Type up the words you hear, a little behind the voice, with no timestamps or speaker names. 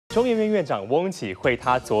中研院院长翁启惠，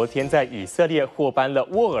他昨天在以色列获颁了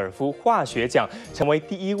沃尔夫化学奖，成为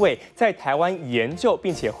第一位在台湾研究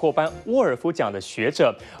并且获颁沃尔夫奖的学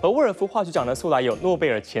者。而沃尔夫化学奖呢，素来有诺贝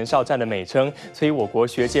尔前哨站的美称，所以我国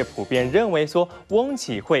学界普遍认为说，翁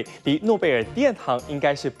启惠离诺贝尔殿堂应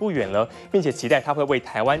该是不远了，并且期待他会为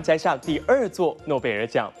台湾摘下第2座诺贝尔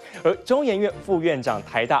奖。而中研院副院长、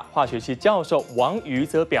台大化学系教授王瑜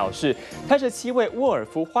则表示，37位沃尔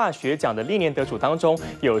夫化学奖的历年得主当中，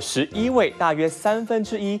有11位，大约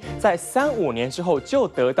1/3，在3-5年之后就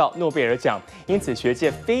得到诺贝尔奖，因此学界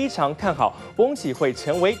非常看好翁启惠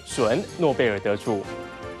成为准诺贝尔得主。